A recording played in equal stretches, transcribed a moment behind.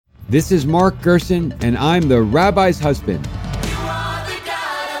This is Marc Gerson, and I'm the Rabbi's husband.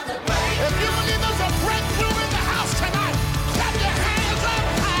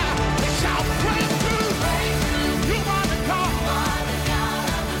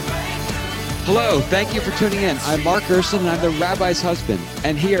 Hello, thank you for tuning in. I'm Marc Gerson, and I'm the Rabbi's husband.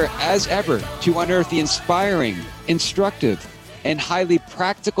 And here, as ever, to unearth the inspiring, instructive, and highly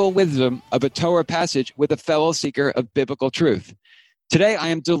practical wisdom of a Torah passage with a fellow seeker of biblical truth. Today, I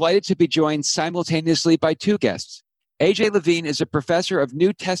am delighted to be joined simultaneously by two guests. A.J. Levine is a professor of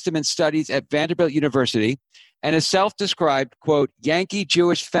New Testament studies at Vanderbilt University and a self-described, quote, Yankee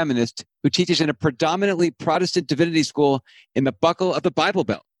Jewish feminist who teaches in a predominantly Protestant divinity school in the buckle of the Bible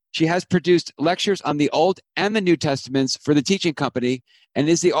Belt. She has produced lectures on the Old and the New Testaments for the Teaching Company and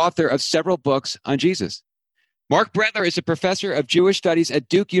is the author of several books on Jesus. Marc Brettler is a professor of Jewish studies at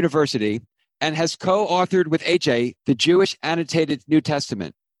Duke University and has co-authored with AJ the Jewish Annotated New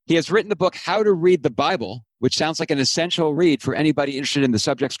Testament. He has written the book How to Read the Bible, which sounds like an essential read for anybody interested in the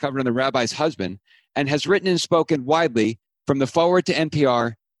subjects covered in The Rabbi's Husband, and has written and spoken widely from the forward to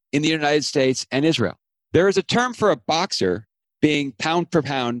NPR in the United States and Israel. There is a term for a boxer being pound for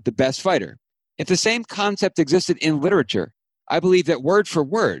pound the best fighter. If the same concept existed in literature, I believe that word for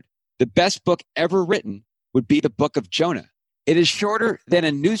word, the best book ever written would be the book of Jonah. It is shorter than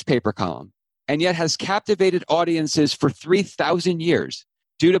a newspaper column and yet has captivated audiences for 3,000 years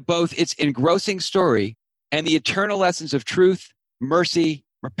due to both its engrossing story and the eternal lessons of truth, mercy,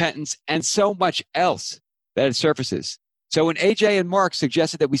 repentance, and so much else that it surfaces. So when AJ and Marc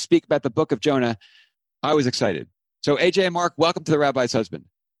suggested that we speak about the book of Jonah, I was excited. So AJ and Marc, welcome to the Rabbi's Husband.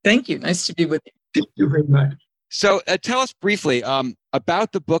 Thank you. Nice to be with you. Thank you very much. So tell us briefly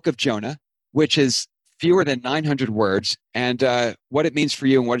about the book of Jonah, which is fewer than 900 words, and what it means for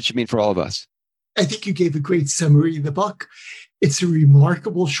you and what it should mean for all of us. I think you gave a great summary of the book. It's a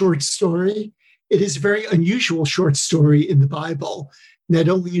remarkable short story. It is a very unusual short story in the Bible, not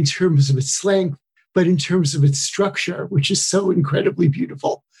only in terms of its length, but in terms of its structure, which is so incredibly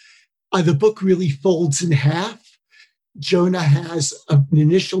beautiful. The book really folds in half. Jonah has an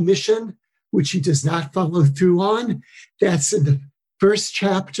initial mission, which he does not follow through on. That's in the first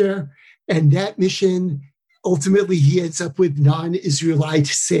chapter. And that mission, ultimately, he ends up with non-Israelite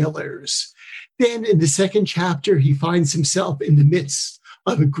sailors. Then in the second chapter, he finds himself in the midst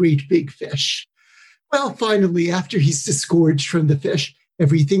of a great big fish. Well, finally, after he's disgorged from the fish,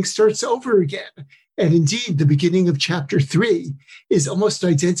 everything starts over again. And indeed, the beginning of chapter 3 is almost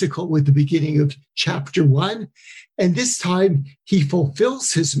identical with the beginning of chapter 1. And this time, he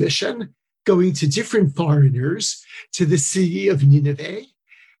fulfills his mission, going to different foreigners to the city of Nineveh.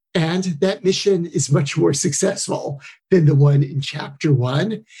 And that mission is much more successful than the one in chapter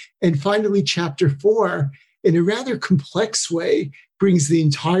 1. And finally, chapter 4, in a rather complex way, brings the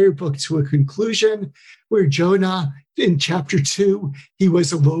entire book to a conclusion where Jonah, in chapter 2, he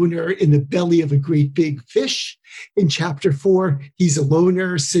was a loner in the belly of a great big fish. In chapter 4, he's a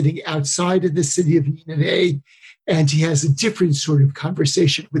loner sitting outside of the city of Nineveh, and he has a different sort of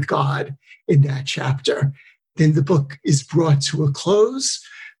conversation with God in that chapter. Then the book is brought to a close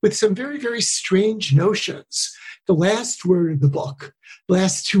with some very, very strange notions. The last word of the book,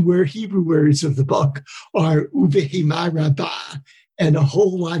 last two Hebrew words of the book are uvehima rabbah, and a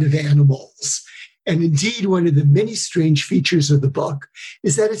whole lot of animals. And indeed, one of the many strange features of the book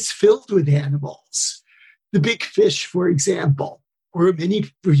is that it's filled with animals. The big fish, for example, or many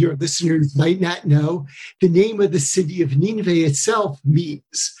of your listeners might not know, the name of the city of Nineveh itself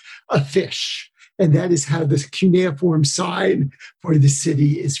means a fish. And that is how the cuneiform sign for the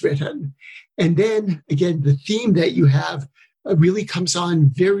city is written. And then, again, the theme that you have really comes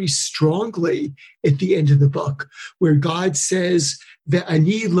on very strongly at the end of the book, where God says,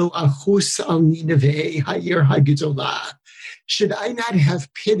 Ve'ani lo achus al Nineveh ha'ir ha'gedolah. Should I not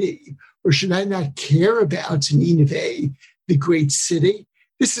have pity, or should I not care about Nineveh, the great city?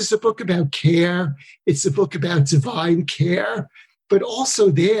 This is a book about care. It's a book about divine care. But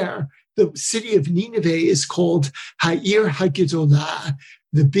also there, the city of Nineveh is called Ha'ir HaGedolah,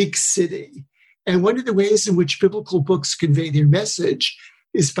 the big city. And one of the ways in which biblical books convey their message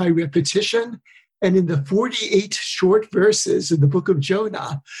is by repetition. And in the 48 short verses of the book of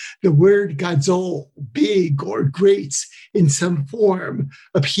Jonah, the word gadol, big or great in some form,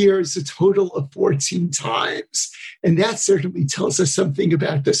 appears a total of 14 times. And that certainly tells us something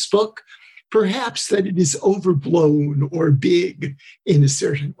about this book, perhaps that it is overblown or big in a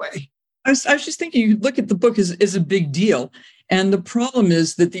certain way. I was just thinking, you look at the book as a big deal. And the problem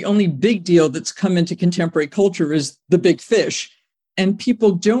is that the only big deal that's come into contemporary culture is the big fish. And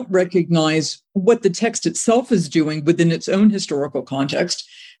people don't recognize what the text itself is doing within its own historical context.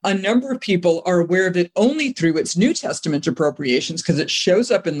 A number of people are aware of it only through its New Testament appropriations because it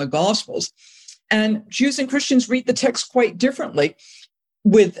shows up in the Gospels. And Jews and Christians read the text quite differently,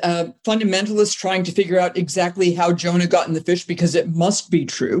 with fundamentalists trying to figure out exactly how Jonah got in the fish because it must be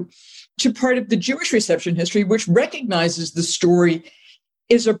true, to part of the Jewish reception history, which recognizes the story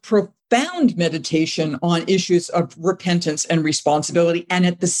is a profound meditation on issues of repentance and responsibility. And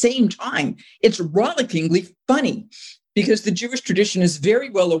at the same time, it's rollickingly funny because the Jewish tradition is very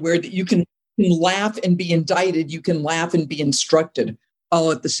well aware that you can laugh and be indicted, you can laugh and be instructed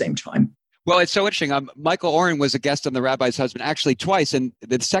all at the same time. Well, it's so interesting. Michael Oren was a guest on The Rabbi's Husband actually twice. And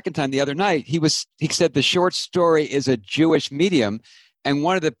the second time, the other night, he said the short story is a Jewish medium. And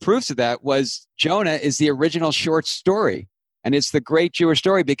one of the proofs of that was Jonah is the original short story. And it's the great Jewish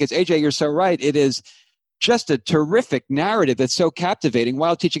story because, AJ, you're so right. It is just a terrific narrative that's so captivating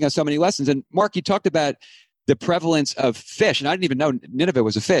while teaching us so many lessons. And Marc, you talked about the prevalence of fish. And I didn't even know Nineveh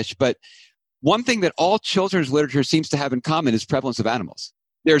was a fish. But one thing that all children's literature seems to have in common is prevalence of animals.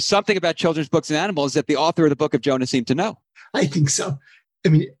 There's something about children's books and animals that the author of the book of Jonah seemed to know. I think so. I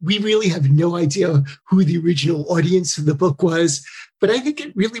mean, we really have no idea who the original audience of the book was, but I think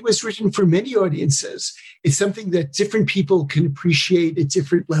it really was written for many audiences. It's something that different people can appreciate at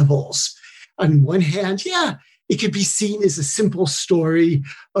different levels. On one hand, it could be seen as a simple story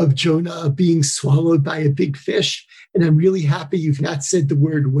of Jonah being swallowed by a big fish. And I'm really happy you've not said the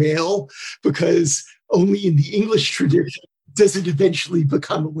word whale, because only in the English tradition does it eventually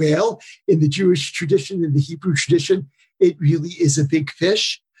become a whale. In the Jewish tradition, in the Hebrew tradition, it really is a big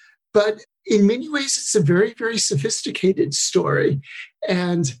fish. But in many ways, it's a very, very sophisticated story.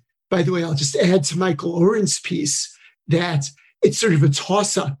 And by the way, I'll just add to Michael Oren's piece that it's sort of a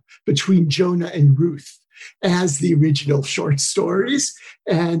toss-up between Jonah and Ruth as the original short stories.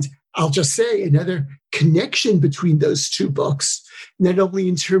 And I'll just say another connection between those two books, not only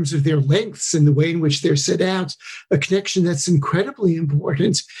in terms of their lengths and the way in which they're set out, a connection that's incredibly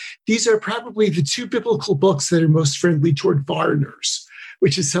important. These are probably the two biblical books that are most friendly toward foreigners,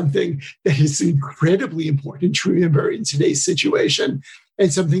 which is something that is incredibly important to remember in today's situation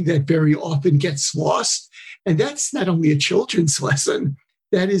and something that very often gets lost. And that's not only a children's lesson,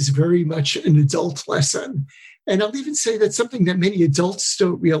 that is very much an adult lesson. And I'll even say that something that many adults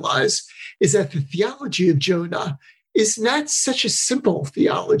don't realize is that the theology of Jonah is not such a simple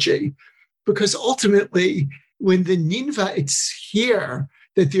theology, because ultimately, when the Ninevites hear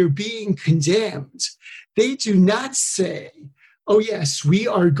that they're being condemned, they do not say, oh yes, we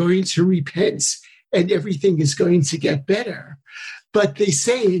are going to repent and everything is going to get better. But they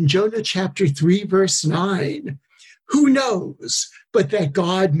say in Jonah chapter 3, verse 9, who knows but that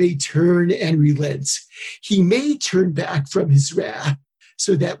God may turn and relent? He may turn back from his wrath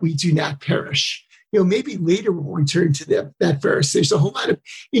so that we do not perish. Maybe later we'll return to that verse. There's a whole lot of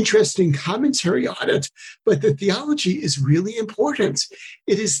interesting commentary on it, but the theology is really important.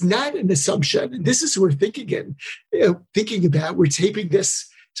 It is not an assumption. And this is what we're thinking about. We're taping this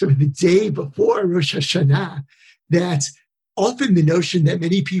sort of the day before Rosh Hashanah, that often the notion that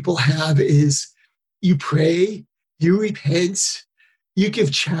many people have is you pray, you repent, you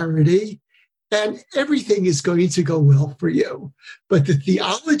give charity, and everything is going to go well for you. But the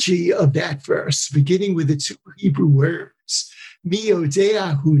theology of that verse, beginning with the two Hebrew words, mi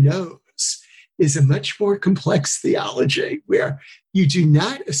odea, who knows, is a much more complex theology where you do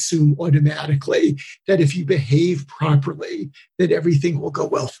not assume automatically that if you behave properly, that everything will go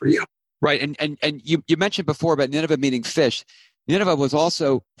well for you. Right. And you mentioned before about Nineveh meaning fish. Nineveh was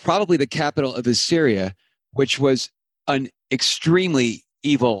also probably the capital of Assyria, which was an extremely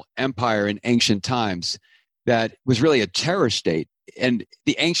evil empire in ancient times that was really a terror state. And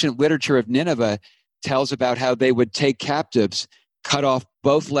the ancient literature of Nineveh tells about how they would take captives, cut off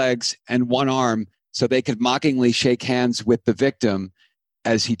both legs and one arm so they could mockingly shake hands with the victim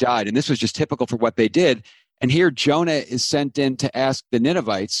as he died. And this was just typical for what they did. And here Jonah is sent in to ask the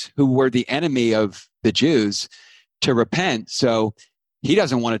Ninevites, who were the enemy of the Jews, to repent. So he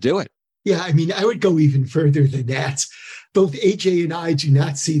doesn't want to do it. Yeah, I mean, I would go even further than that. Both AJ and I do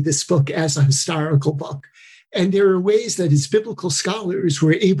not see this book as a historical book. And there are ways that as biblical scholars,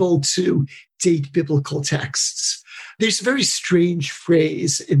 we're able to date biblical texts. There's a very strange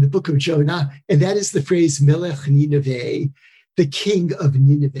phrase in the book of Jonah, and that is the phrase Melech Nineveh, the king of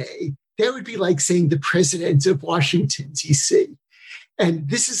Nineveh. That would be like saying the president of Washington, D.C. And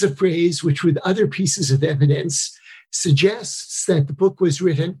this is a phrase which, with other pieces of evidence, suggests that the book was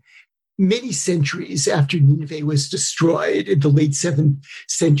written many centuries after Nineveh was destroyed in the late 7th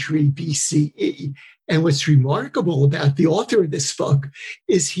century BCE. And what's remarkable about the author of this book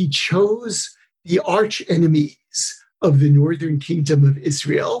is he chose the arch enemies of the northern kingdom of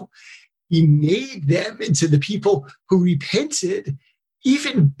Israel. He made them into the people who repented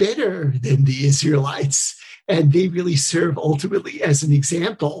even better than the Israelites. And they really serve ultimately as an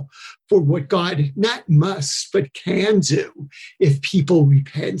example for what God not must, but can do if people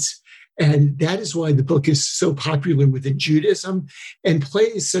repent. And that is why the book is so popular within Judaism and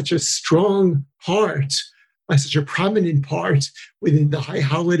plays such a strong part, such a prominent part within the high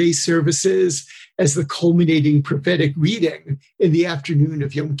holiday services as the culminating prophetic reading in the afternoon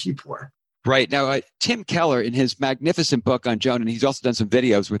of Yom Kippur. Right. Now, Tim Keller, in his magnificent book on Jonah, and he's also done some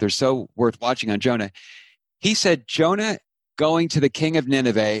videos which are so worth watching on Jonah, he said Jonah going to the king of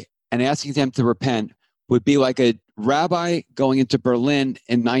Nineveh and asking them to repent would be like a rabbi going into Berlin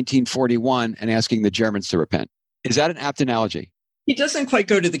in 1941 and asking the Germans to repent. Is that an apt analogy? He doesn't quite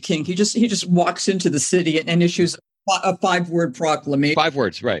go to the king. He just walks into the city and issues a 5-word proclamation. 5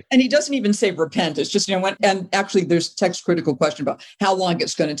 words, right. And he doesn't even say repent. It's just, and actually there's text critical question about how long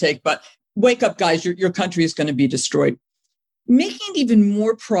it's going to take, but wake up, guys, your country is going to be destroyed. Making it even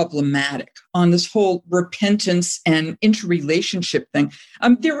more problematic on this whole repentance and interrelationship thing.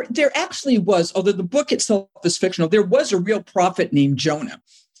 There actually was, although the book itself is fictional, there was a real prophet named Jonah.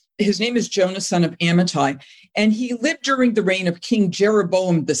 His name is Jonah, son of Amittai, and he lived during the reign of King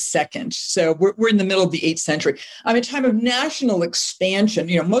Jeroboam II. So we're in the middle of the 8th century. A time of national expansion.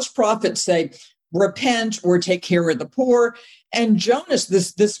 Most prophets say, repent or take care of the poor. And Jonah's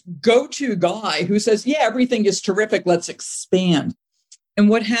this go-to guy who says, yeah, everything is terrific. Let's expand. And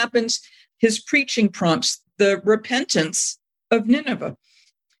what happens? His preaching prompts the repentance of Nineveh.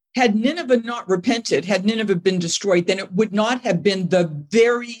 Had Nineveh not repented, had Nineveh been destroyed, then it would not have been the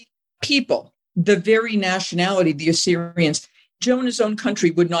very people, the very nationality, the Assyrians. Jonah's own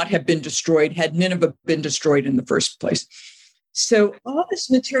country would not have been destroyed had Nineveh been destroyed in the first place. So all this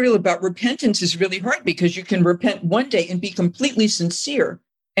material about repentance is really hard because you can repent one day and be completely sincere.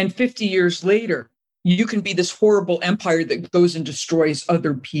 And 50 years later, you can be this horrible empire that goes and destroys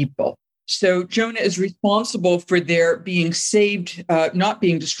other people. So Jonah is responsible for their being saved, not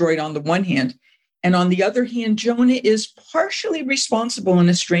being destroyed on the one hand. And on the other hand, Jonah is partially responsible in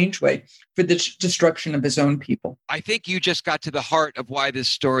a strange way for the destruction of his own people. I think you just got to the heart of why this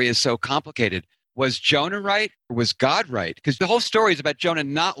story is so complicated. Was Jonah right or was God right? Because the whole story is about Jonah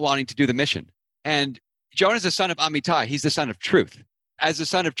not wanting to do the mission. And Jonah's the son of Amittai. He's the son of truth. As the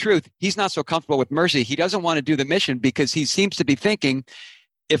son of truth, he's not so comfortable with mercy. He doesn't want to do the mission because he seems to be thinking,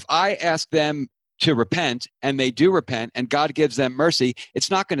 if I ask them to repent and they do repent and God gives them mercy,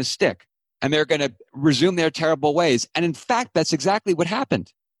 it's not going to stick and they're going to resume their terrible ways. And in fact, that's exactly what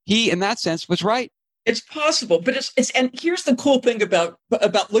happened. He, in that sense, was right. It's possible, but it's and here's the cool thing about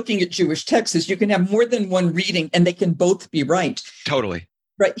looking at Jewish texts is you can have more than one reading and they can both be right. Totally.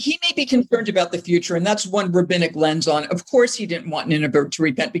 Right. He may be concerned about the future, and that's one rabbinic lens on. Of course, he didn't want Nineveh to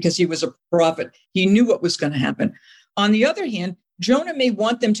repent because he was a prophet. He knew what was going to happen. On the other hand, Jonah may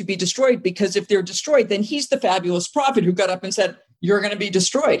want them to be destroyed because if they're destroyed, then he's the fabulous prophet who got up and said, you're going to be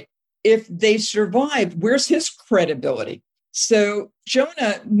destroyed. If they survive, where's his credibility? So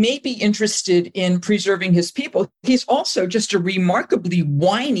Jonah may be interested in preserving his people. He's also just a remarkably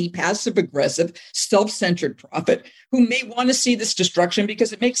whiny, passive-aggressive, self-centered prophet who may want to see this destruction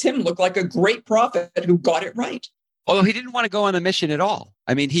because it makes him look like a great prophet who got it right. Although he didn't want to go on the mission at all.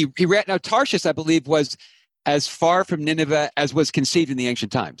 I mean, he ran. Now, Tarshish, I believe, was as far from Nineveh as was conceived in the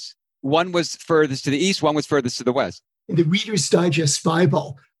ancient times. One was furthest to the east, one was furthest to the west. In the Reader's Digest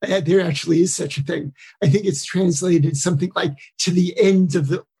Bible, there actually is such a thing. I think it's translated something like to the end of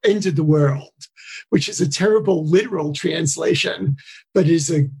the world, which is a terrible literal translation, but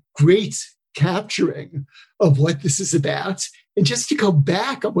is a great capturing of what this is about. And just to go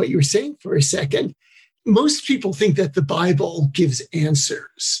back on what you were saying for a second, most people think that the Bible gives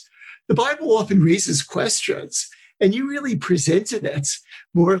answers. The Bible often raises questions, and you really presented it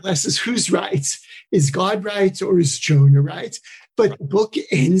more or less as who's right? Is God right or is Jonah right? But the book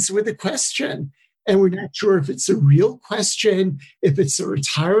ends with a question, and we're not sure if it's a real question, if it's a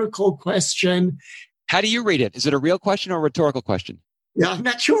rhetorical question. How do you read it? Is it a real question or a rhetorical question? Yeah, I'm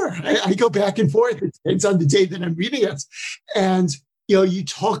not sure. I go back and forth. It depends on the day that I'm reading it. And, you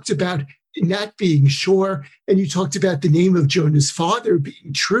talked about not being sure, and you talked about the name of Jonah's father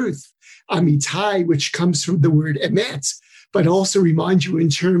being truth, Amittai, which comes from the word emet, but also remind you in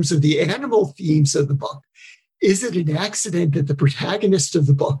terms of the animal themes of the book. Is it an accident that the protagonist of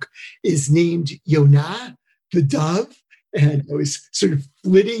the book is named Jonah, the dove, and is sort of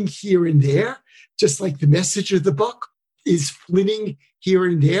flitting here and there, just like the message of the book is flitting here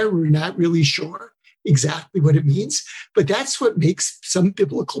and there? We're not really sure. exactly what it means. But that's what makes some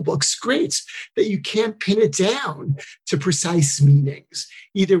biblical books great, that you can't pin it down to precise meanings,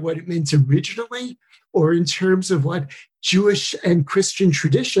 either what it meant originally or in terms of what Jewish and Christian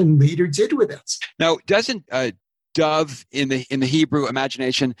tradition later did with it. Now, doesn't dove in the Hebrew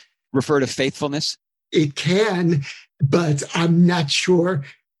imagination refer to faithfulness? It can, but I'm not sure.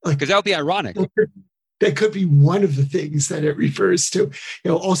 Because that would be ironic. That could be one of the things that it refers to.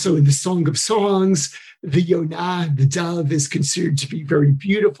 Also in the Song of Songs, the Jonah, the dove, is considered to be very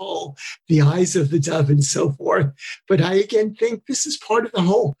beautiful, the eyes of the dove and so forth. But I again think this is part of the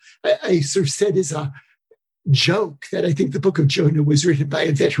whole. I sort of said as a joke that I think the book of Jonah was written by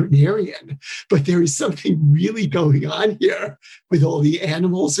a veterinarian, but there is something really going on here with all the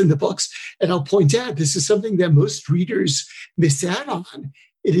animals in the books. And I'll point out, this is something that most readers miss out on.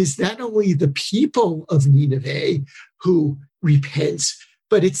 It is not only the people of Nineveh who repent,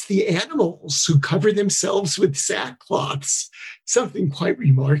 but it's the animals who cover themselves with sackcloths. Something quite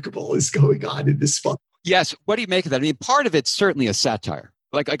remarkable is going on in this book. Yes. What do you make of that? I mean, part of it's certainly a satire.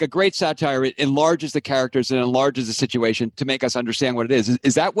 Like a great satire, it enlarges the characters and enlarges the situation to make us understand what it is.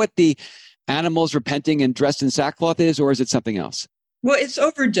 Is that what the animals repenting and dressed in sackcloth is, or is it something else? Well, it's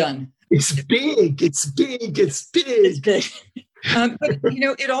overdone. It's big. It's big. It's big. It's big. But,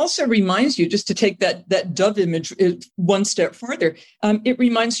 it also reminds you, just to take that dove image one step further, it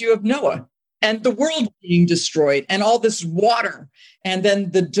reminds you of Noah and the world being destroyed and all this water and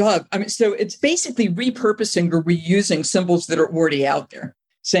then the dove. I mean, so it's basically repurposing or reusing symbols that are already out there,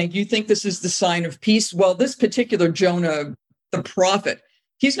 saying, you think this is the sign of peace? Well, this particular Jonah, the prophet,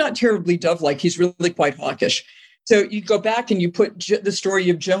 he's not terribly dove-like. He's really quite hawkish. So you go back and you put the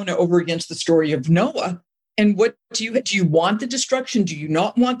story of Jonah over against the story of Noah. And what do you want the destruction? Do you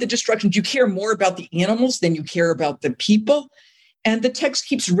not want the destruction? Do you care more about the animals than you care about the people? And the text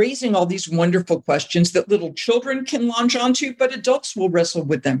keeps raising all these wonderful questions that little children can launch onto, but adults will wrestle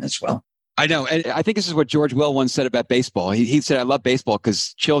with them as well. I know. And I think this is what George Will once said about baseball. He said, I love baseball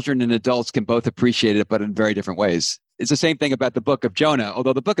because children and adults can both appreciate it, but in very different ways. It's the same thing about the book of Jonah,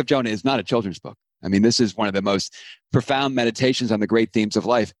 although the book of Jonah is not a children's book. I mean, this is one of the most profound meditations on the great themes of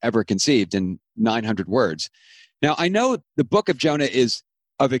life ever conceived in 900 words. Now, I know the book of Jonah is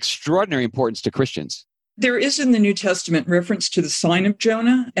of extraordinary importance to Christians. There is in the New Testament reference to the sign of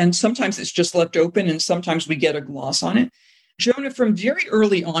Jonah, and sometimes it's just left open, and sometimes we get a gloss on it. Jonah, from very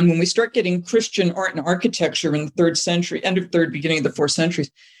early on, when we start getting Christian art and architecture in the 3rd century, end of 3rd, beginning of the 4th centuries,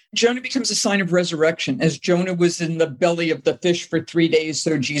 Jonah becomes a sign of resurrection. As Jonah was in the belly of the fish for 3 days,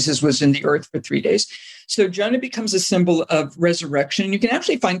 so Jesus was in the earth for 3 days. So Jonah becomes a symbol of resurrection. And you can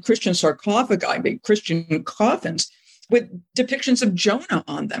actually find Christian sarcophagi, Christian coffins, with depictions of Jonah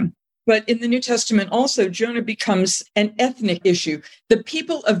on them. But in the New Testament also, Jonah becomes an ethnic issue. The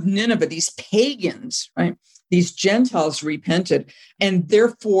people of Nineveh, these pagans, right? These Gentiles repented, and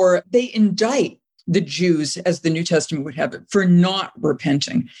therefore they indict the Jews, as the New Testament would have it, for not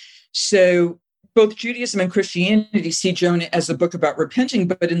repenting. So both Judaism and Christianity see Jonah as a book about repenting,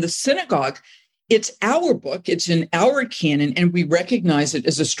 but in the synagogue, it's our book, it's in our canon, and we recognize it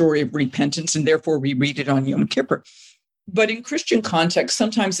as a story of repentance, and therefore we read it on Yom Kippur. But in Christian context,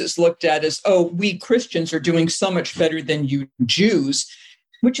 sometimes it's looked at as, oh, we Christians are doing so much better than you Jews,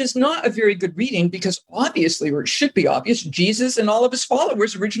 which is not a very good reading because obviously, or it should be obvious, Jesus and all of his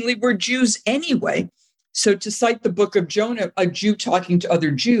followers originally were Jews anyway. So to cite the book of Jonah, a Jew talking to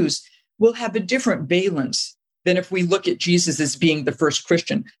other Jews, will have a different valence than if we look at Jesus as being the first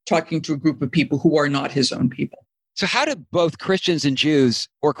Christian, talking to a group of people who are not his own people. So how do both Christians and Jews,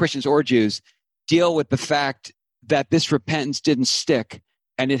 or Christians or Jews, deal with the fact that this repentance didn't stick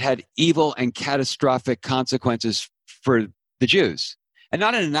and it had evil and catastrophic consequences for the Jews? And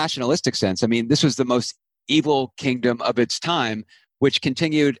not in a nationalistic sense. I mean, this was the most evil kingdom of its time, which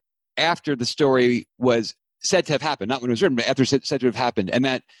continued after the story was said to have happened, not when it was written, but after said to have happened. And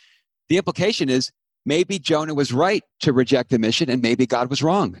that the implication is maybe Jonah was right to reject the mission and maybe God was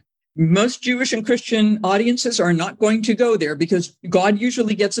wrong. Most Jewish and Christian audiences are not going to go there because God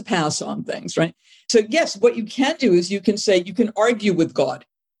usually gets a pass on things, right? So yes, what you can do is you can say, you can argue with God.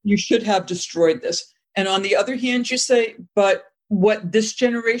 You should have destroyed this. And on the other hand, you say, but what this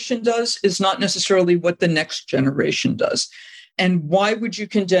generation does is not necessarily what the next generation does. And why would you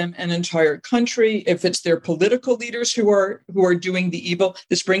condemn an entire country if it's their political leaders who are doing the evil?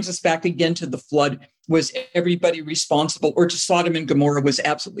 This brings us back again to the flood. Was everybody responsible? Or to Sodom and Gomorrah, was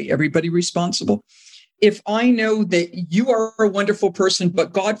absolutely everybody responsible? If I know that you are a wonderful person,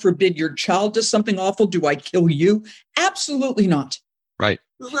 but God forbid your child does something awful, do I kill you? Absolutely not. Right.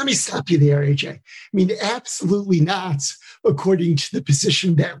 Let me stop you there, AJ. I mean, absolutely not, according to the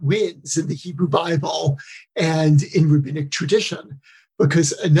position that wins in the Hebrew Bible and in rabbinic tradition.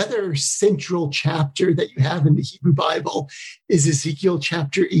 Because another central chapter that you have in the Hebrew Bible is Ezekiel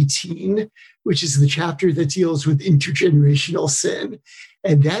chapter 18, which is the chapter that deals with intergenerational sin.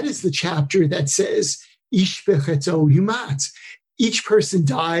 And that is the chapter that says, Ish becheto yumat. Each person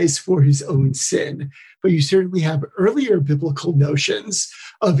dies for his own sin. But you certainly have earlier biblical notions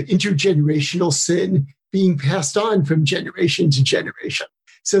of intergenerational sin being passed on from generation to generation.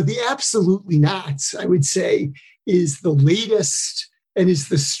 So the absolutely not, I would say, is the latest and is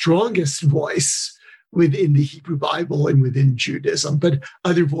the strongest voice within the Hebrew Bible and within Judaism. But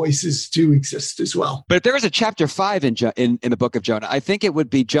other voices do exist as well. But if there was a chapter 5 in the book of Jonah, I think it would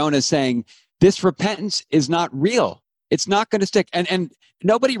be Jonah saying, this repentance is not real. It's not going to stick. And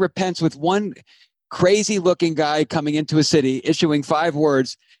nobody repents with one crazy looking guy coming into a city, issuing 5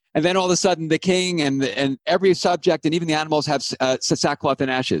 words, and then all of a sudden the king and every subject and even the animals have sackcloth and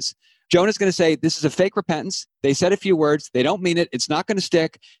ashes. Jonah's going to say, this is a fake repentance. They said a few words. They don't mean it. It's not going to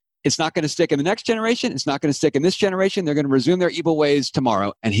stick. It's not going to stick in the next generation. It's not going to stick in this generation. They're going to resume their evil ways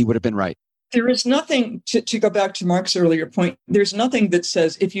tomorrow. And he would have been right. There is nothing, to go back to Mark's earlier point, there's nothing that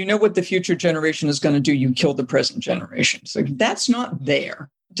says, if you know what the future generation is going to do, you kill the present generation. So that's not there.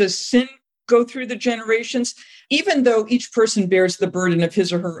 Does sin go through the generations? Even though each person bears the burden of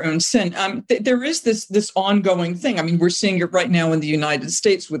his or her own sin, there is this ongoing thing. I mean, we're seeing it right now in the United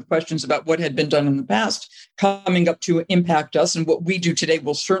States with questions about what had been done in the past coming up to impact us, and what we do today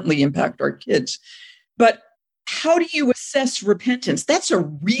will certainly impact our kids. But how do you assess repentance? That's a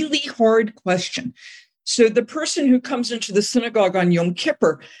really hard question. So the person who comes into the synagogue on Yom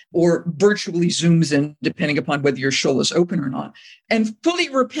Kippur, or virtually Zooms in, depending upon whether your shul is open or not, and fully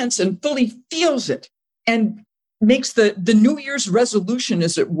repents and fully feels it and makes the New Year's resolution,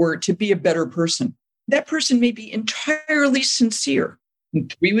 as it were, to be a better person, that person may be entirely sincere.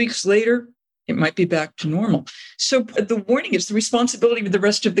 And 3 weeks later, it might be back to normal. So the warning is the responsibility of the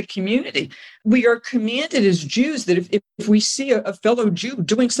rest of the community. We are commanded as Jews that if we see a fellow Jew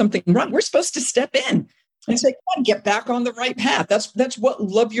doing something wrong, we're supposed to step in and say, come on, get back on the right path. That's what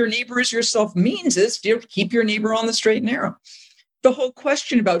love your neighbor as yourself means, is to keep your neighbor on the straight and narrow. The whole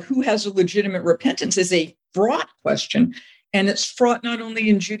question about who has a legitimate repentance is a fraught question. And it's fraught not only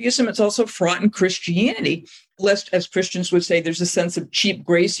in Judaism, it's also fraught in Christianity. Lest, as Christians would say, there's a sense of cheap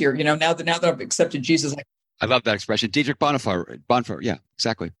grace here. You know, now that I've accepted Jesus. I love that expression. Dietrich Bonhoeffer. Yeah,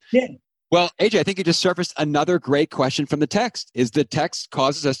 exactly. Yeah. Well, AJ, I think you just surfaced another great question from the text. Is the text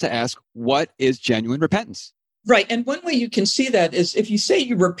causes us to ask, what is genuine repentance? Right. And one way you can see that is if you say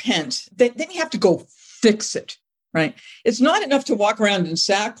you repent, then you have to go fix it. Right. It's not enough to walk around in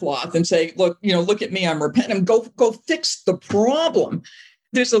sackcloth and say, look at me, I'm repentant. Go fix the problem.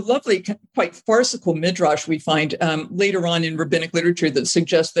 There's a lovely, quite farcical midrash we find later on in rabbinic literature that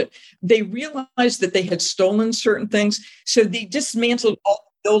suggests that they realized that they had stolen certain things. So they dismantled all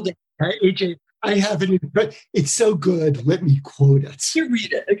the building. AJ, I have it, but it's so good. Let me quote it. You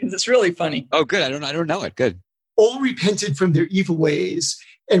read it because it's really funny. Oh, good. I don't know it. Good. All repented from their evil ways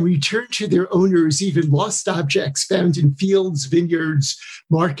and returned to their owners even lost objects found in fields, vineyards,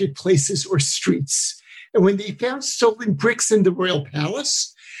 marketplaces, or streets. And when they found stolen bricks in the royal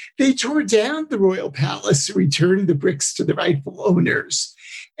palace, they tore down the royal palace and returned the bricks to the rightful owners.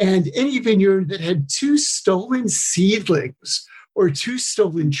 And any vineyard that had 2 stolen seedlings or 2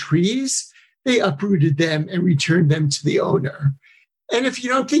 stolen trees, they uprooted them and returned them to the owner. And if you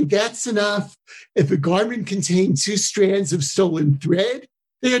don't think that's enough, if a garment contained 2 strands of stolen thread,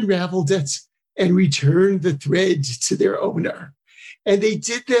 they unraveled it and returned the thread to their owner. And they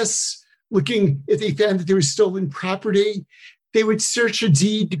did this looking, if they found that there was stolen property, they would search a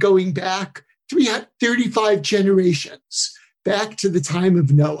deed going back 35 generations, back to the time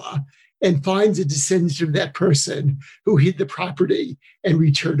of Noah, and find a descendant of that person who hid the property and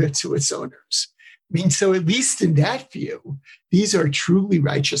returned it to its owners. I mean, so at least in that view, these are truly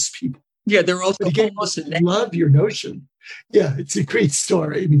righteous people. Yeah, they're also again, I love your notion. Yeah, it's a great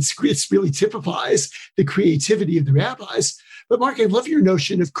story. I mean, it really typifies the creativity of the rabbis. But Mark, I love your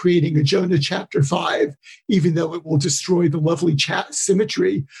notion of creating a Jonah chapter 5, even though it will destroy the lovely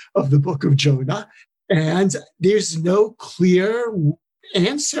symmetry of the book of Jonah. And there's no clear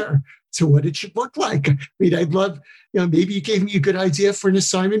answer to what it should look like. I mean, I'd love, maybe you gave me a good idea for an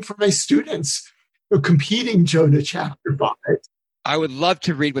assignment for my students, a competing Jonah chapter 5. I would love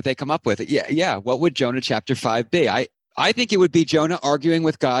to read what they come up with. Yeah. What would Jonah chapter 5 be? I think it would be Jonah arguing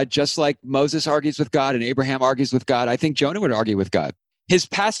with God, just like Moses argues with God and Abraham argues with God. I think Jonah would argue with God. His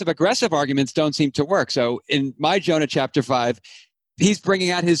passive-aggressive arguments don't seem to work. So in my Jonah chapter 5, he's bringing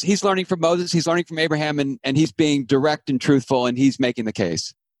out he's learning from Moses, he's learning from Abraham, and he's being direct and truthful, and he's making the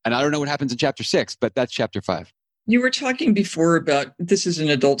case. And I don't know what happens in chapter 6, but that's chapter 5. You were talking before about this is an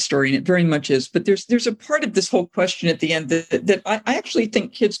adult story, and it very much is. But there's a part of this whole question at the end that I actually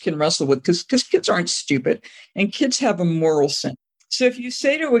think kids can wrestle with because kids aren't stupid, and kids have a moral sense. So if you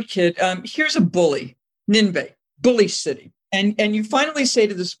say to a kid, here's a bully, Nineveh, bully city, and you finally say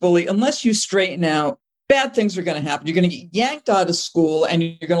to this bully, unless you straighten out, bad things are going to happen. You're going to get yanked out of school, and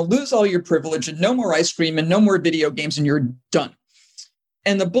you're going to lose all your privilege, and no more ice cream, and no more video games, and you're done.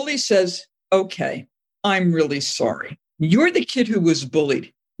 And the bully says, okay, I'm really sorry. You're the kid who was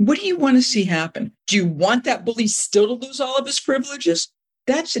bullied. What do you want to see happen? Do you want that bully still to lose all of his privileges?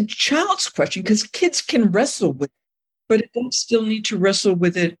 That's a child's question because kids can wrestle with it, but adults still need to wrestle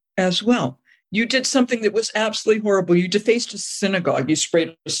with it as well. You did something that was absolutely horrible. You defaced a synagogue. You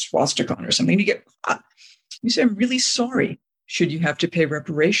sprayed a swastika on or something. You get caught. You say, I'm really sorry. Should you have to pay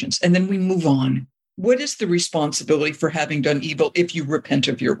reparations? And then we move on. What is the responsibility for having done evil if you repent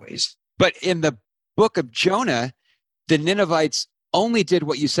of your ways? But in the book of Jonah, the Ninevites only did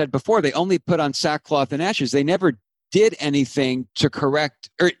what you said before. They only put on sackcloth and ashes. They never did anything to correct,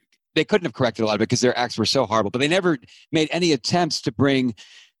 or they couldn't have corrected a lot of it because their acts were so horrible, but they never made any attempts to bring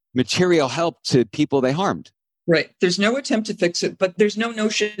material help to people they harmed. Right. There's no attempt to fix it, but there's no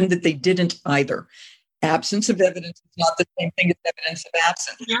notion that they didn't either. Absence of evidence is not the same thing as evidence of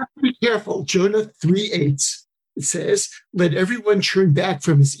absence. You have to be careful. Jonah 3:8, it says, let everyone turn back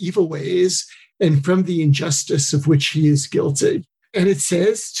from his evil ways and from the injustice of which he is guilty. And it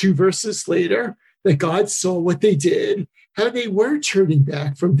says 2 verses later that God saw what they did, how they were turning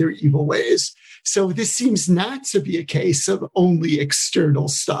back from their evil ways. So this seems not to be a case of only external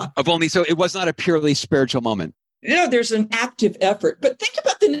stuff. So it was not a purely spiritual moment. There's an active effort. But think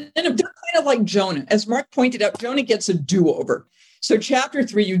about the Ninevites. They're kind of like Jonah. As Marc pointed out, Jonah gets a do-over. So chapter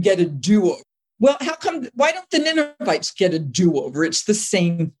 3, you get a do-over. Well, why don't the Ninevites get a do-over? It's the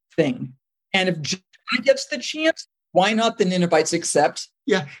same thing. And if Jonah gets the chance, why not the Ninevites accept?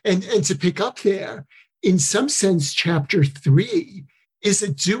 Yeah, and to pick up there, in some sense, chapter 3 is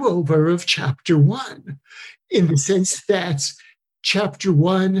a do-over of chapter 1, in the sense that chapter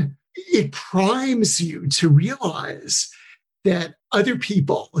 1, it primes you to realize that other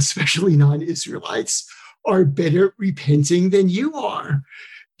people, especially non-Israelites, are better at repenting than you are.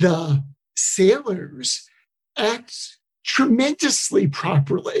 The sailors act tremendously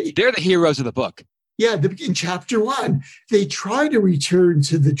properly. They're the heroes of the book. Yeah, in chapter 1, they try to return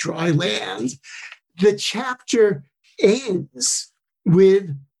to the dry land. The chapter ends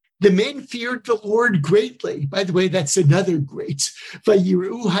with the men feared the Lord greatly. By the way, that's another great.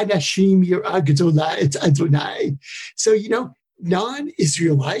 Vayiru hanashim yirah gedolah et Adonai. So,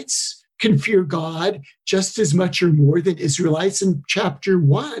 non-Israelites can fear God just as much or more than Israelites in chapter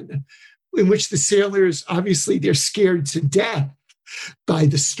 1, in which the sailors, obviously, they're scared to death by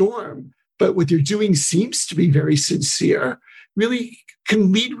the storm. But what they're doing seems to be very sincere, really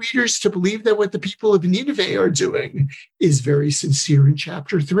can lead readers to believe that what the people of Nineveh are doing is very sincere in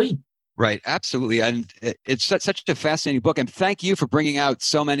chapter 3. Right, absolutely. And it's such a fascinating book. And thank you for bringing out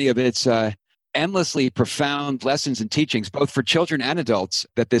so many of its endlessly profound lessons and teachings, both for children and adults,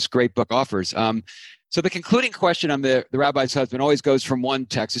 that this great book offers. So the concluding question on the Rabbi's Husband always goes from one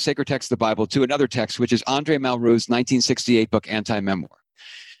text, a sacred text of the Bible, to another text, which is Andre Malraux's 1968 book, Anti-Memoir.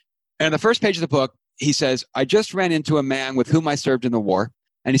 And on the first page of the book, he says, I just ran into a man with whom I served in the war.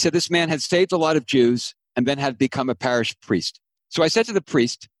 And he said this man had saved a lot of Jews and then had become a parish priest. So I said to the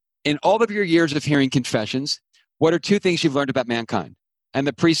priest, in all of your years of hearing confessions, what are 2 things you've learned about mankind? And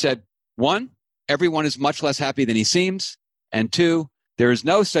the priest said, 1, everyone is much less happy than he seems. And 2, there is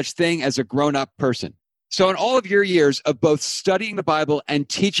no such thing as a grown-up person. So in all of your years of both studying the Bible and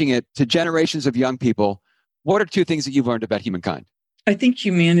teaching it to generations of young people, what are 2 things that you've learned about humankind? I think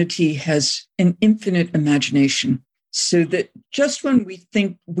humanity has an infinite imagination, so that just when we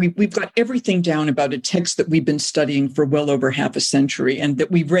think we've got everything down about a text that we've been studying for well over half a century, and that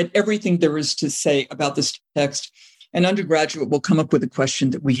we've read everything there is to say about this text, an undergraduate will come up with a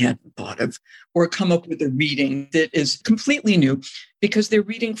question that we hadn't thought of, or come up with a reading that is completely new because they're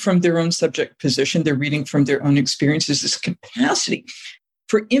reading from their own subject position. They're reading from their own experiences. This capacity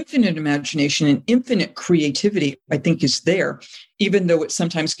for infinite imagination and infinite creativity, I think, is there, even though it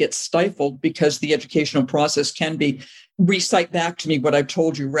sometimes gets stifled because the educational process can be recite back to me what I've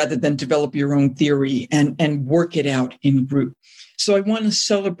told you rather than develop your own theory and work it out in group. So I want to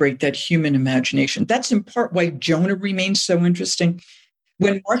celebrate that human imagination. That's in part why Jonah remains so interesting.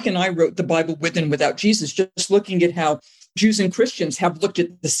 When Marc and I wrote the Bible with and without Jesus, just looking at how Jews and Christians have looked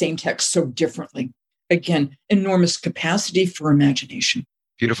at the same text so differently. again, enormous capacity for imagination.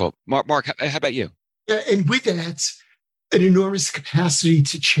 Beautiful. Mark, how about you? Yeah, and with that, an enormous capacity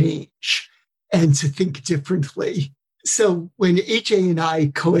to change and to think differently. So when AJ and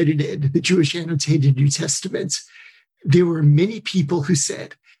I co-edited the Jewish Annotated New Testament, there were many people who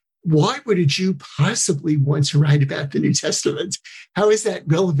said, why would a Jew possibly want to write about the New Testament? How is that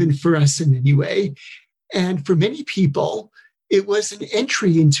relevant for us in any way? And for many people, it was an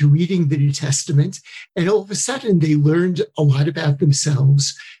entry into reading the New Testament. And all of a sudden, they learned a lot about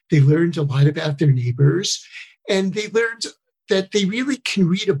themselves. They learned a lot about their neighbors. And they learned that they really can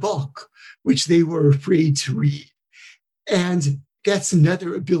read a book, which they were afraid to read. And that's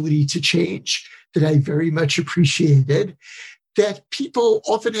another ability to change that I very much appreciated, that people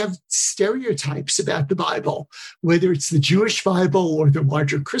often have stereotypes about the Bible, whether it's the Jewish Bible or the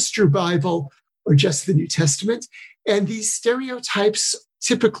larger Christian Bible or just the New Testament. And these stereotypes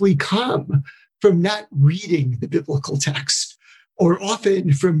typically come from not reading the biblical text, or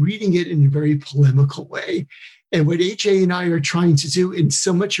often from reading it in a very polemical way. And what AJ and I are trying to do in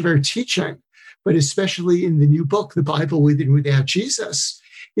so much of our teaching, but especially in the new book, The Bible With and Without Jesus,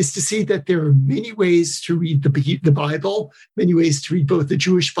 is to see that there are many ways to read the Bible, many ways to read both the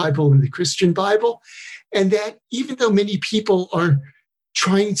Jewish Bible and the Christian Bible, and that even though many people are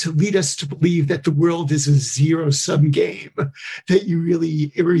trying to lead us to believe that the world is a zero-sum game, that you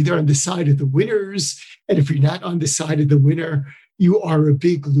really are either on the side of the winners, and if you're not on the side of the winner, you are a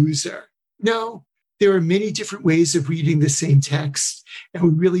big loser. No, there are many different ways of reading the same text, and we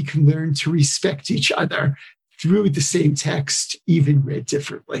really can learn to respect each other through the same text, even read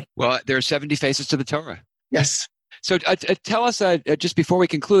differently. Well, there are 70 faces to the Torah. Yes. So tell us, just before we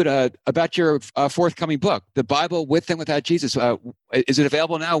conclude, about your forthcoming book, The Bible With and Without Jesus. Is it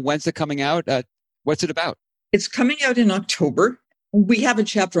available now? When's it coming out? What's it about? It's coming out in October. We have a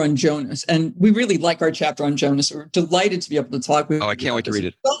chapter on Jonah, and we really like our chapter on Jonah. So we're delighted to be able to talk with you. Oh, I can't wait to read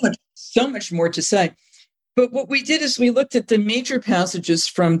it. So much more to say. But what we did is we looked at the major passages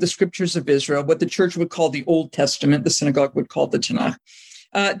from the scriptures of Israel, what the church would call the Old Testament, the synagogue would call the Tanakh,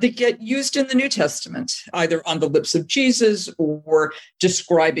 that get used in the New Testament, either on the lips of Jesus or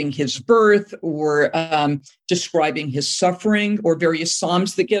describing his birth or describing his suffering, or various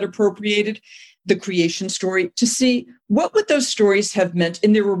Psalms that get appropriated, the creation story, to see what would those stories have meant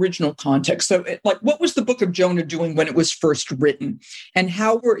in their original context. So what was the book of Jonah doing when it was first written, and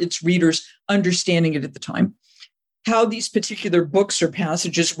how were its readers understanding it at the time? How these particular books or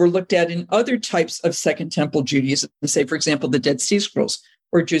passages were looked at in other types of Second Temple Judaism, say, for example, the Dead Sea Scrolls,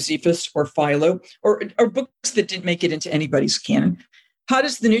 or Josephus, or Philo, or books that didn't make it into anybody's canon. How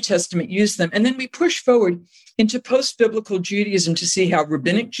does the New Testament use them? And then we push forward into post-biblical Judaism to see how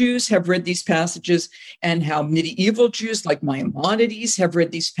rabbinic Jews have read these passages, and how medieval Jews like Maimonides have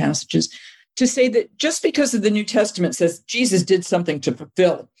read these passages, to say that just because of the New Testament says Jesus did something to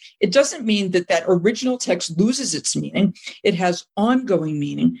fulfill, it doesn't mean that that original text loses its meaning. It has ongoing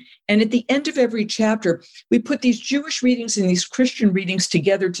meaning. And at the end of every chapter, we put these Jewish readings and these Christian readings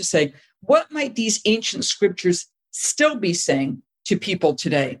together to say, what might these ancient scriptures still be saying to people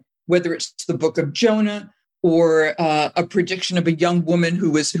today, whether it's the book of Jonah or a prediction of a young woman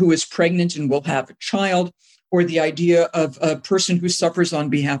who is pregnant and will have a child, or the idea of a person who suffers on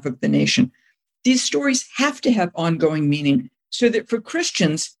behalf of the nation. These stories have to have ongoing meaning, so that for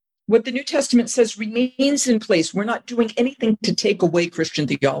Christians, what the New Testament says remains in place. We're not doing anything to take away Christian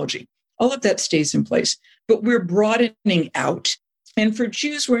theology. All of that stays in place, but we're broadening out. And for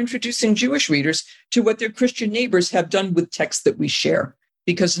Jews, we're introducing Jewish readers to what their Christian neighbors have done with texts that we share.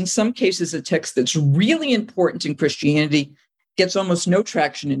 Because in some cases, a text that's really important in Christianity gets almost no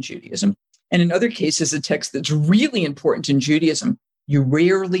traction in Judaism. And in other cases, a text that's really important in Judaism, you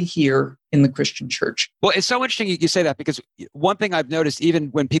rarely hear in the Christian church. Well, it's so interesting you say that, because one thing I've noticed, even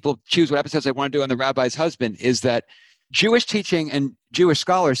when people choose what episodes they want to do on The Rabbi's Husband, is that Jewish teaching and Jewish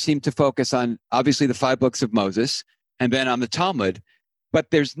scholars seem to focus on, obviously, the 5 books of Moses, and then on the Talmud,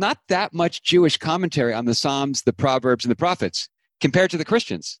 but there's not that much Jewish commentary on the Psalms, the Proverbs, and the Prophets compared to the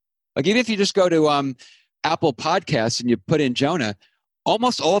Christians. Like, even if you just go to Apple Podcasts and you put in Jonah,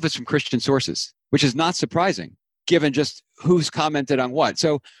 almost all of it's from Christian sources, which is not surprising, given just who's commented on what.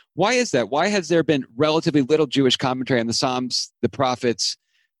 So why is that? Why has there been relatively little Jewish commentary on the Psalms, the Prophets,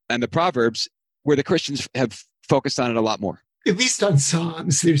 and the Proverbs, where the Christians have focused on it a lot more? At least on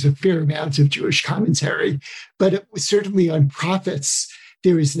Psalms, there's a fair amount of Jewish commentary, but it was certainly on prophets,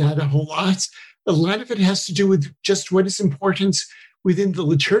 there is not a whole lot. A lot of it has to do with just what is important within the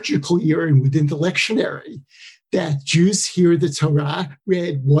liturgical year and within the lectionary. that Jews hear the Torah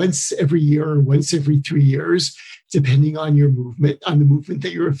read once every year or once every 3 years, depending on your movement, on the movement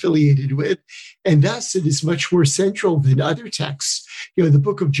that you're affiliated with. And thus it is much more central than other texts. The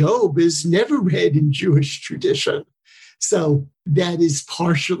book of Job is never read in Jewish tradition. So that is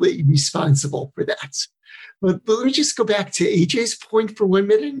partially responsible for that. But let me just go back to AJ's point for 1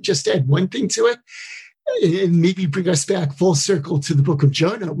 minute and just add one thing to it, and maybe bring us back full circle to the book of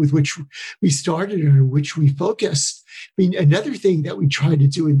Jonah, with which we started and on which we focused. Another thing that we try to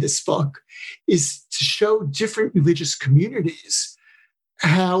do in this book is to show different religious communities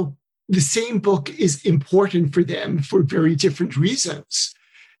how the same book is important for them for very different reasons.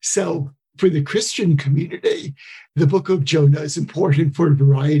 So for the Christian community, the book of Jonah is important for a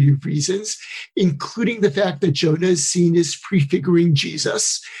variety of reasons, including the fact that Jonah is seen as prefiguring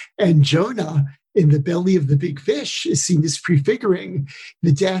Jesus, and Jonah in the belly of the big fish is seen as prefiguring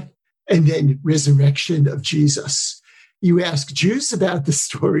the death and then resurrection of Jesus. You ask Jews about the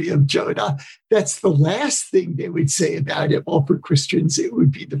story of Jonah, that's the last thing they would say about it. Well, for Christians, it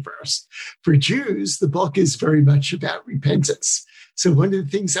would be the first. For Jews, the book is very much about repentance. So one of the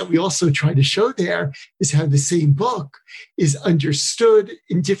things that we also try to show there is how the same book is understood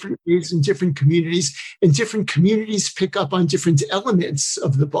in different ways in different communities, and different communities pick up on different elements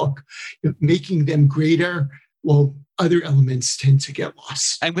of the book, making them greater, while other elements tend to get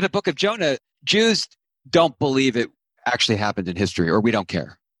lost. And with the book of Jonah, Jews don't believe it actually happened in history, or we don't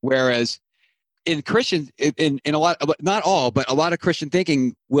care. Whereas in Christian, in a lot, not all, but a lot of Christian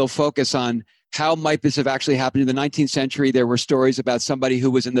thinking will focus on how might this have actually happened in the 19th century. There were stories about somebody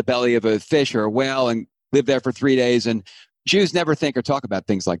who was in the belly of a fish or a whale and lived there for 3 days. And Jews never think or talk about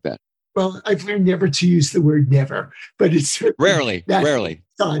things like that. Well, I've learned never to use the word never, but it's rarely.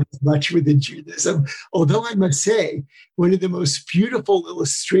 Not much within Judaism. Although I must say, one of the most beautiful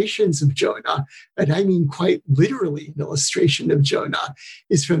illustrations of Jonah, and I mean quite literally an illustration of Jonah,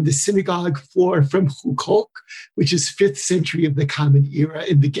 is from the synagogue floor from Hukok, which is 5th century of the Common Era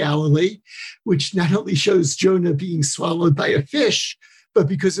in the Galilee, which not only shows Jonah being swallowed by a fish, but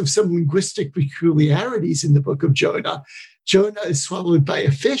because of some linguistic peculiarities in the book of Jonah, Jonah is swallowed by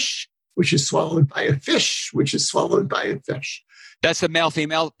a fish, which is swallowed by a fish, which is swallowed by a fish. That's the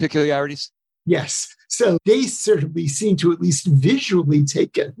male-female peculiarities? Yes. So they certainly seem to at least visually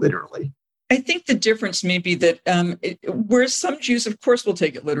take it literally. I think the difference may be that whereas some Jews, of course, will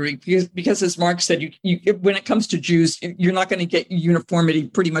take it literally, because as Marc said, when it comes to Jews, you're not going to get uniformity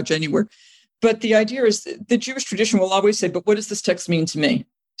pretty much anywhere. But the idea is the Jewish tradition will always say, but what does this text mean to me?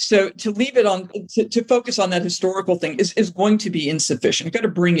 So to leave it on, to focus on that historical thing is going to be insufficient. You've got to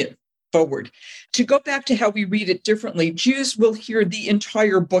bring it forward. To go back to how we read it differently, Jews will hear the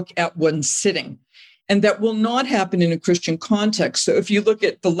entire book at one sitting, and that will not happen in a Christian context. So if you look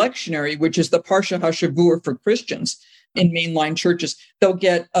at the lectionary, which is the Parsha HaShavua for Christians in mainline churches, they'll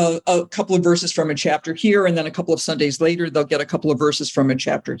get a couple of verses from a chapter here, and then a couple of Sundays later, they'll get a couple of verses from a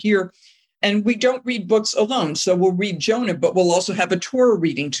chapter here. And we don't read books alone. So we'll read Jonah, but we'll also have a Torah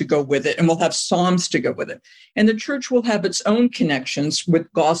reading to go with it, and we'll have Psalms to go with it. And the church will have its own connections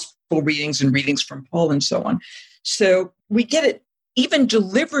with gospel readings and readings from Paul and so on. So we get it even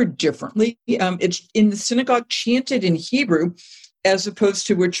delivered differently. It's in the synagogue chanted in Hebrew, as opposed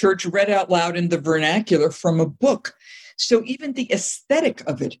to a church read out loud in the vernacular from a book. So even the aesthetic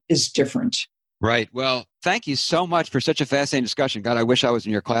of it is different. Right. Well, thank you so much for such a fascinating discussion. God, I wish I was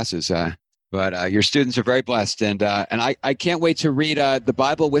in your classes. But your students are very blessed. And I can't wait to read the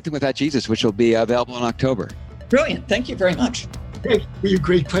Bible With and Without Jesus, which will be available in October. Brilliant. Thank you very much. Great.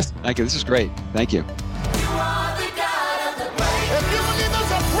 Great question. Thank you. This is great. Thank you.